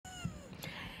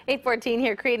8:14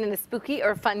 here, creating a spooky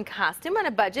or fun costume on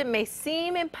a budget may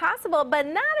seem impossible, but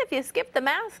not if you skip the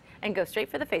mask and go straight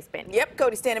for the face paint. Yep,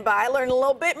 Cody standing by. I learned a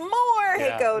little bit more.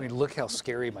 Yeah, Hey, Cody. I mean, look how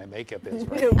scary my makeup is.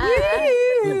 Right?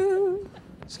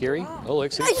 Scary? Oh,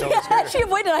 look, see, Yeah, she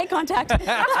avoided eye contact.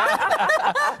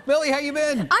 Millie, how you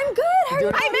been? I'm good. How are you?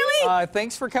 Hi, Millie.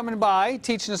 Thanks for coming by,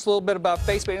 teaching us a little bit about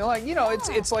face painting. Like, you know,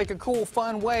 it's like a cool,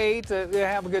 fun way to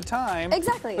have a good time.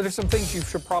 Exactly. But there's some things you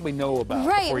should probably know about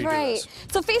before you do this.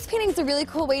 So face painting is a really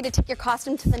cool way to take your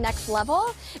costume to the next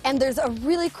level, and there's a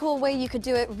really cool way you could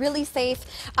do it really safe.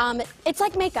 It's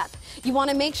like makeup. You want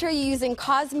to make sure you're using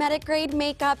cosmetic grade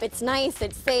makeup. It's nice,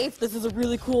 it's safe. This is a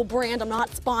really cool brand. I'm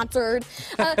not sponsored.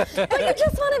 But you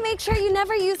just want to make sure you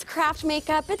never use craft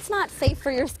makeup. It's not safe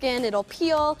for your skin. It'll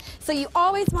peel. So you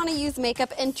always want to use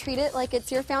makeup and treat it like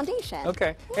it's your foundation.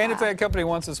 Okay. Yeah. And if that company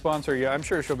wants to sponsor you, I'm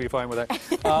sure she'll be fine with that.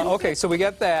 Okay, so we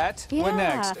got that. Yeah. What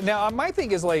next? Now, my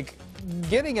thing is like,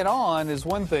 getting it on is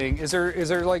one thing. Is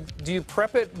there like, do you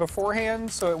prep it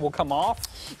beforehand so it will come off?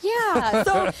 Yeah,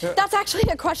 so that's actually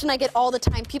a question I get all the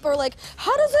time. People are like,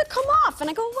 how does it come off? And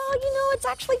I go, well, you know, it's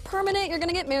actually permanent. You're going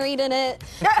to get married in it.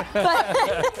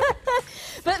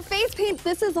 But face paint,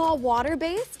 this is all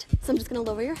water-based. So I'm just going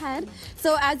to lower your head.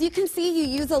 So as you can see, you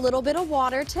use a little bit of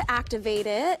water to activate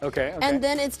it. Okay. And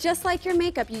then it's just like your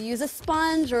makeup. You use a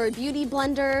sponge or a beauty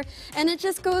blender, and it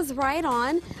just goes right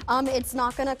on. It's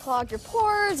not going to clog your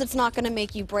pores. It's not going to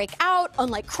make you break out,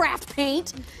 unlike craft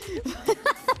paint.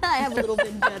 I have a little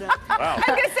bit better. Wow. I was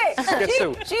going to say,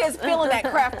 she is feeling that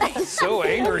craft paint. So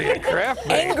angry at craft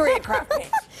paint. Angry at craft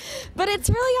paint. But it's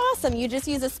really awesome. You just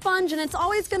use a sponge, and it's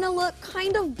always going to look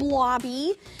kind of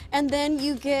blobby. And then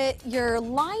you get your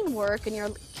line work, and your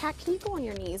cat. Can you go on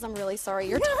your knees? I'm really sorry.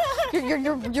 You're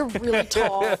really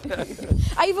tall.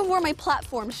 I even wore my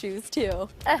platform shoes too.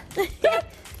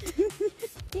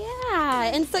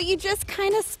 Yeah, and so you just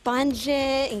kind of sponge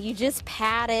it, and you just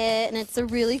pat it, and it's a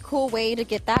really cool way to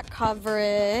get that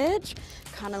coverage.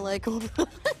 Kind of like,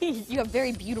 you have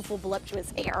very beautiful,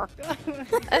 voluptuous hair.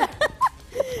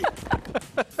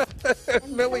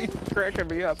 Millie's cracking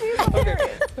me up. Okay,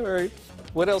 all right.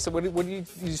 What else? What do you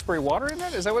spray water in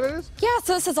that? Is that what it is? Yeah,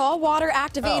 so this is all water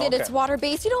activated. Oh, okay. It's water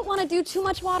based. You don't want to do too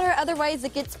much water, otherwise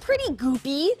it gets pretty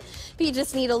goopy. But you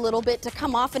just need a little bit to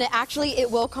come off, and it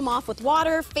will come off with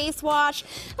water, face wash,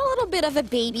 a little bit of a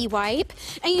baby wipe.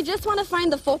 And you just want to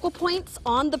find the focal points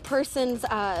on the person's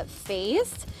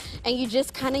face, and you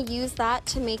just kind of use that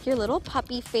to make your little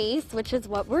puppy face, which is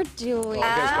what we're doing. Oh,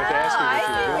 I was about to ask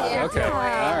you what you're doing. Okay, all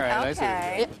right, I see what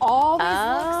you're doing. It always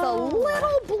looks a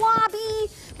little blobby,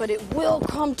 but it will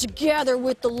come together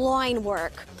with the line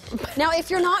work. Now, if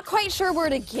you're not quite sure where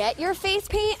to get your face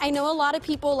paint, I know a lot of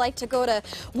people like to go to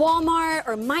Walmart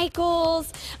or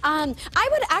Michael's. I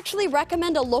would actually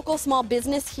recommend a local small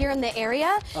business here in the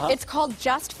area. It's called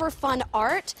Just for Fun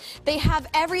Art. They have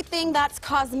everything that's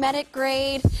cosmetic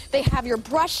grade. They have your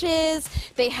brushes.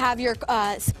 They have your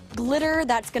glitter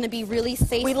that's going to be really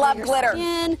safe for your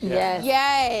skin. Yes.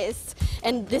 Yes.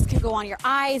 And this can go on your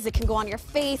eyes, it can go on your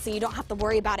face, and you don't have to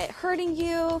worry about it hurting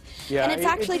you. Yeah, and it's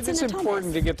actually it's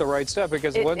important to get the right stuff,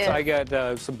 because once I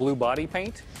got some blue body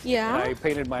paint, yeah, and I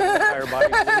painted my entire body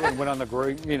blue and went on the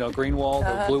green wall,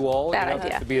 the blue wall,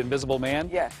 to be an invisible man.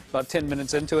 Yeah. About 10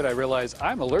 minutes into it, I realized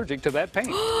I'm allergic to that paint.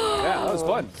 Yeah, that was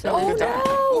fun. That was a Oh good time.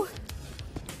 no!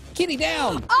 Kitty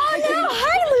down. Oh no!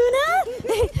 Hi, Luna.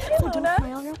 Hey, Luna.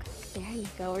 Smile real quick. There you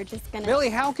go. We're just gonna. Millie,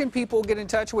 how can people get in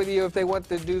touch with you if they want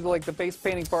to do like the face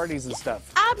painting parties and stuff?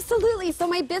 Absolutely. So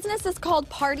my business is called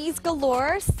Parties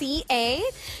Galore CA.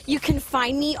 You can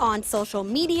find me on social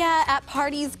media at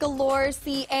Parties Galore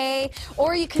CA,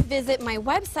 or you can visit my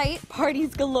website,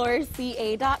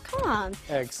 partiesgaloreca.com.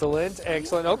 Excellent,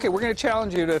 excellent. Okay, we're going to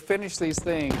challenge you to finish these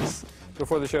things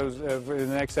before the show's in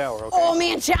the next hour. Okay? Oh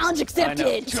man, challenge accepted.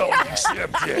 I know. Challenge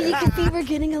accepted. You can see we're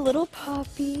getting a little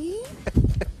puppy.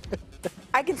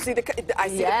 I can see the puppy.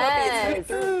 Yes.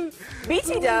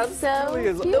 BT dubs. So Millie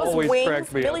has cute. always Wings,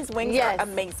 cracked me up. Millie's wings Yes. are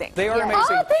amazing. They are Yeah.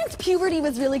 amazing. Oh, thanks. Puberty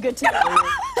was really good too.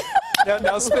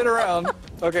 Now spin around.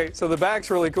 Okay, so the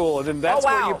back's really cool, and then that's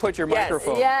where you put your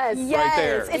microphone. Yes. Right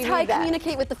there. It's how I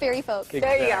communicate with the fairy folk. There you go.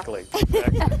 Exactly.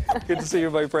 Good to see you,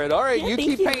 my friend. All right, you thank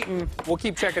keep you. painting. We'll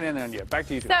keep checking in on you. Back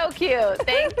to you two. So cute.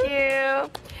 Thank you.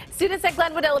 Students at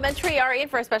Glenwood Elementary are in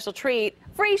for a special treat.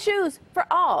 Free shoes for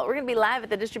all. We're going to be live at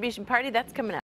the distribution party. That's coming up.